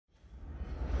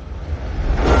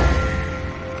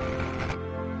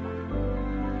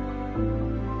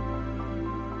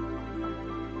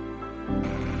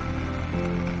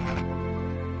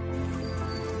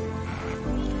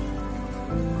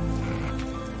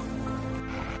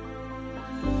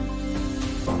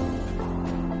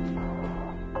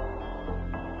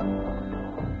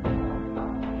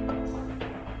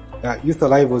Youth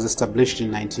Alive was established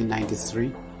in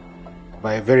 1993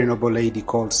 by a very noble lady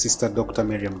called Sister Dr.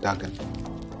 Miriam Dagan.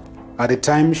 At the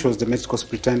time, she was the medical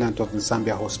superintendent of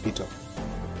Nsambia Hospital,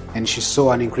 and she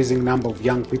saw an increasing number of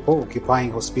young people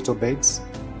occupying hospital beds,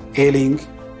 ailing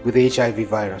with the HIV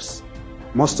virus.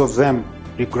 Most of them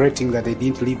regretting that they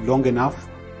didn't live long enough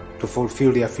to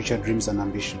fulfill their future dreams and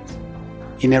ambitions.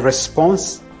 In a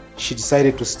response, she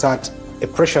decided to start a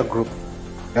pressure group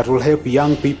that will help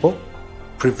young people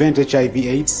prevent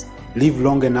HIV/AIDS, live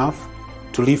long enough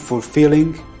to live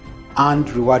fulfilling and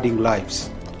rewarding lives.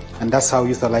 And that's how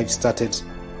Youth Alive started,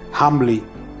 humbly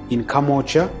in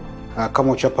Kamocha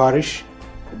Parish,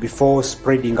 before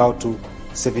spreading out to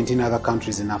 17 other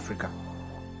countries in Africa.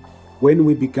 When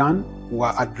we began, we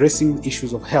were addressing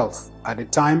issues of health. At the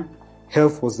time,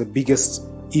 health was the biggest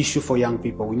issue for young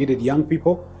people. We needed young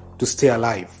people to stay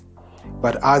alive.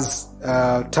 But as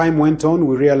time went on,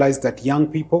 we realized that young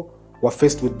people were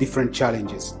faced with different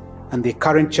challenges. And the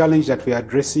current challenge that we are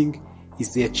addressing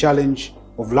is the challenge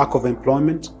of lack of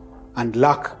employment and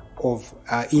lack of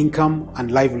income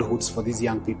and livelihoods for these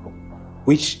young people,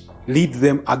 which lead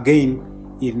them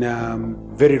again in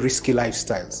very risky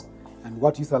lifestyles. And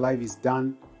what Youth Alive has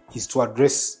done is to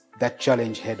address that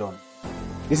challenge head on.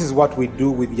 This is what we do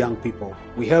with young people.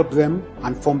 We help them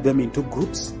and form them into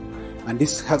groups. And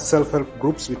these self-help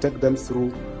groups, we take them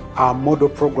through our model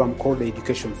program called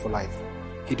Education for Life.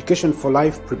 Education for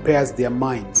Life prepares their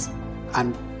minds,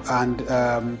 and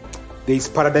there is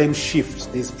paradigm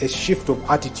shift. There's a shift of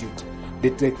attitude.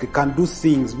 They can do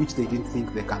things which they didn't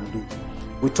think they can do.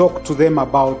 We talk to them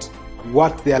about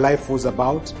what their life was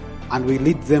about, and we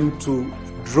lead them to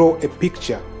draw a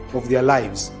picture of their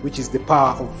lives, which is the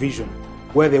power of vision,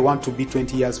 where they want to be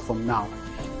 20 years from now.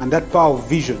 And that power of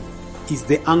vision is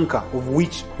the anchor of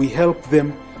which we help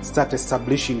them start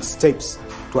establishing steps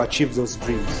to achieve those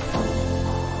dreams.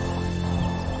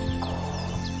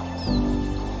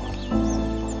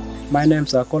 My name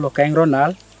is Akolo Keng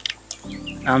Ronald.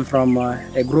 I'm from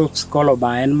a group called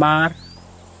Myanmar,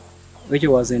 which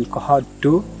was in cohort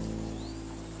 2.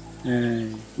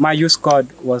 My youth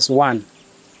code was 1.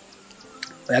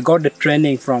 I got the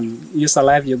training from Youth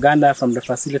Alive Uganda from the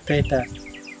facilitator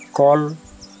called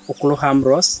Ukulu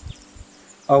Hambros,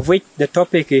 of which the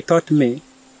topic he taught me,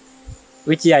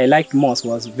 which I liked most,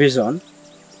 was vision.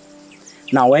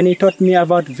 Now, when he taught me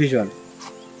about vision,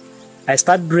 I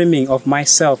started dreaming of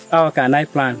myself. How can I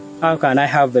plan? How can I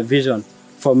have the vision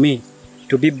for me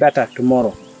to be better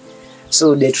tomorrow?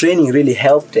 So the training really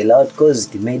helped a lot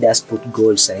because it made us put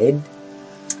goals ahead.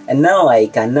 And now I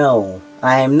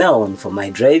am now on for my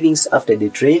drivings after the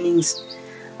trainings.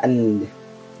 And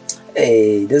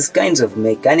those kinds of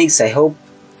mechanics, I hope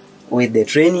with the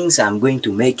trainings I'm going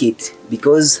to make it,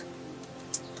 because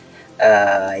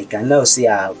I can now say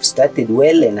I've started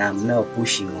well and I'm now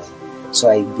pushing on. So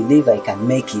I believe I can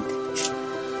make it.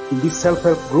 In these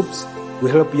self-help groups, we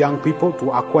help young people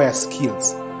to acquire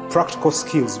skills, practical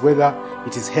skills, whether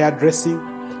it is hairdressing,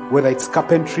 whether it's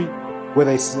carpentry,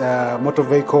 whether it's motor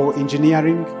vehicle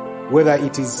engineering, whether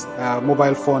it is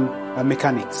mobile phone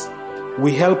mechanics.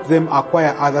 We help them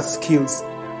acquire other skills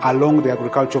along the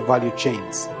agricultural value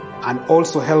chains, and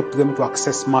also help them to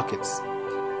access markets.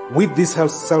 With these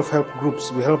self-help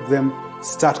groups, we help them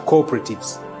start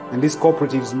cooperatives. And these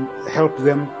cooperatives help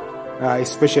them,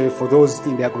 especially for those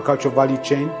in the agricultural value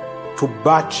chain, to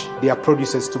batch their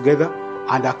produces together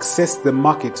and access the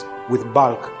market with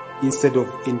bulk instead of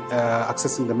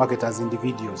accessing the market as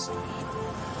individuals.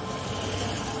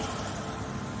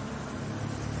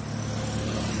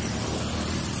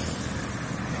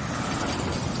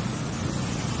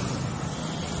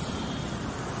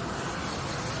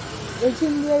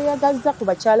 Ekyeyagaza ku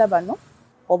bakyala bano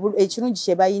ekirungi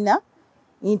kye balina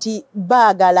nti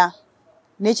baagala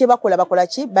n'ekye bakola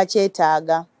ki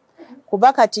bakyetaaga.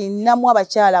 Kuba kati nnamu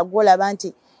abakyala gw'olaba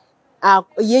nti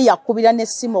ye yakubira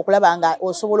n'essimu okulaba nga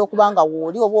osobola okuba nga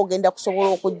wooli oba ogenda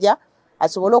kusobola okujja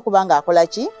asobole okuba nga akola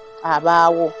ki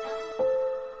abaawo.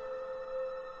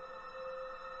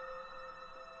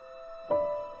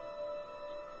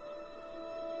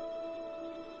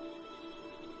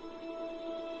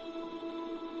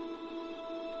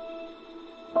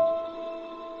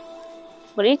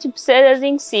 Buli kiseera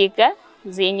zinsiika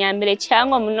zinyambire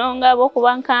kyangwa munonga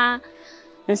habwokuba nka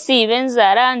nsiiba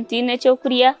enzara ntiina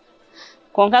ekyokulya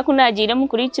konka kunagiiremu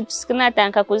kuri chips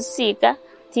kunatanka kuzisiika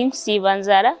tinkusiiba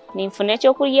nzara ninfuna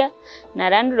ekyokulya na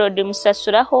landlord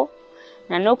musasuraho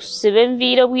na n'okusiba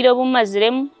enviire obwire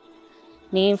bumaziremu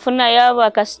ninfunayo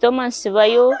abakasitoma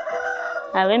nsibayo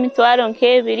ab'emitwaro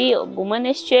nk'ebiri ogumwe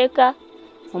n'ekicweka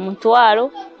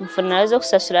omutwaro nfunayo zo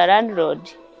kusasura landlord.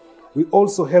 We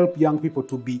also help young people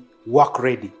to be work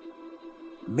ready.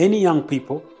 Many young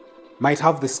people might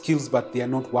have the skills, but they are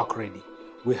not work ready.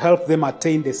 We help them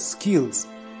attain the skills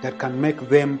that can make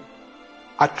them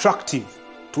attractive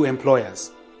to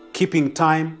employers, keeping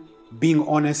time, being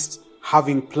honest,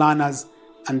 having planners,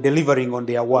 and delivering on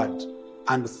their word.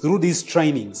 And through these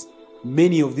trainings,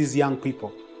 many of these young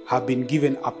people have been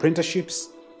given apprenticeships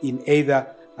in either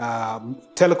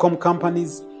telecom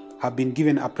companies, have been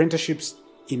given apprenticeships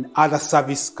in other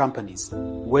service companies,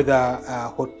 whether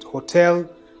hotel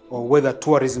or whether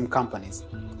tourism companies.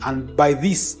 And by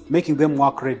this, making them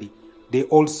work ready, they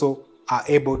also are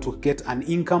able to get an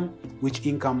income, which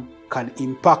income can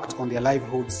impact on their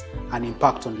livelihoods and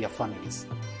impact on their families.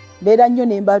 Beera nnyo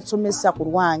ne mbasomesa ku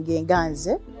lwange nga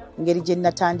nze ngeri gye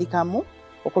natandikamu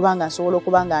okubanga nsobola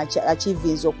okubanga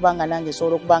achievinze okubanga nange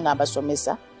nsobola okubanga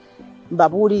mbasomesa,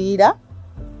 mbabuulirira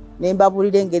ne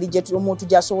mbabuulira engeri gye omuntu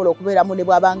gy'asobola okubeeramu ne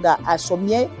bw'abanga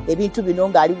asomye ebintu bino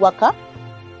ng'ali waka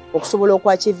okusobola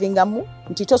okwachievingamu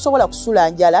nti tosobola kusula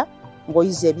njala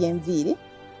ng'oyiza eby'enviiri,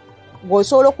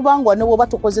 ng'osobola okubanga ne bw'oba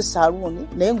tokoze saaluuni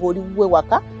naye ng'oli wuwe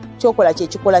waka kyokola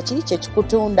kyekikola ki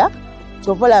kyekikutunda.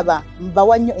 Kyova olaba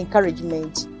mbawa nnyo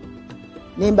encouragement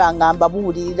nemba nga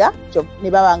mbabuulirira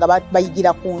ne babanga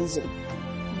bayigira ku nze.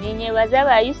 Ninyebaza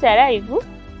ba Live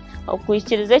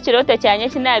okwikiriza ekirooto kyanye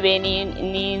kinabe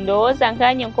nindowooza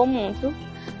nkanye nk'omuntu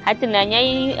hati nanya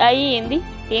ayindi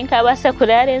tinkabasa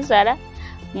kurara enzara.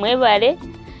 Mwebale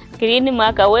kirini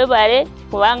mwaka webale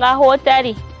kubanga aho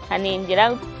otali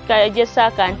aningira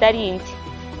kagesa kantari nti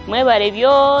mwebale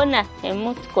byona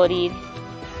emutukolire.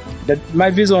 My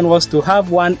vision was to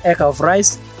have 1 acre of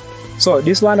rice. So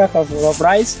this 1 acre of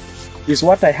rice is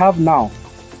what I have now.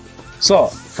 So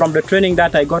from the training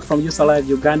that I got from Live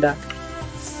Uganda,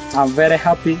 I'm very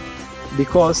happy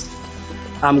because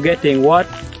I'm getting what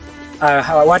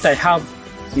I have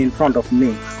in front of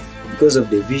me. Because of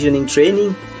the visioning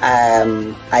training,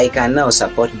 I can now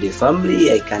support the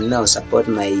family. I can now support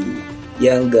my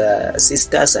younger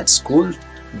sisters at school.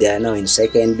 They are now in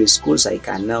secondary schools. I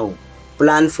can now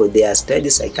plan for their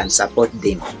studies. I can support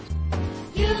them.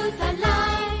 Youth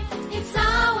alive, it's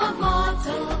our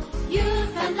motto.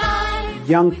 Youth alive.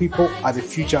 Young people are the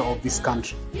future of this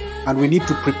country, and we need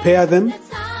to prepare them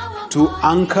to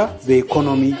anchor the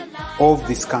economy of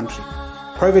this country.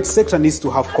 Private sector needs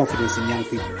to have confidence in young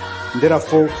people. And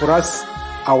therefore, for us,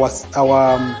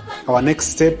 our next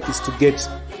step is to get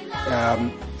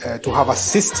to have a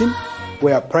system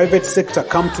where private sector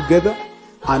come together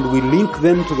and we link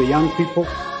them to the young people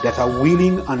that are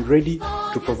willing and ready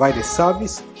to provide a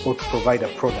service or to provide a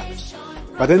product.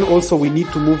 But then also we need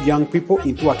to move young people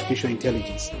into artificial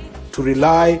intelligence, to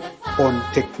rely on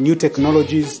new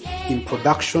technologies in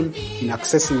production, in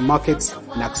accessing markets,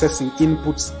 in accessing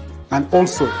inputs, and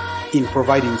also in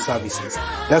providing services.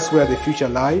 That's where the future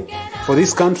lies for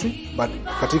this country, but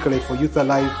particularly for Youth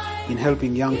Alive in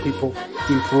helping young people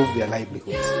improve their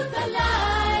livelihoods.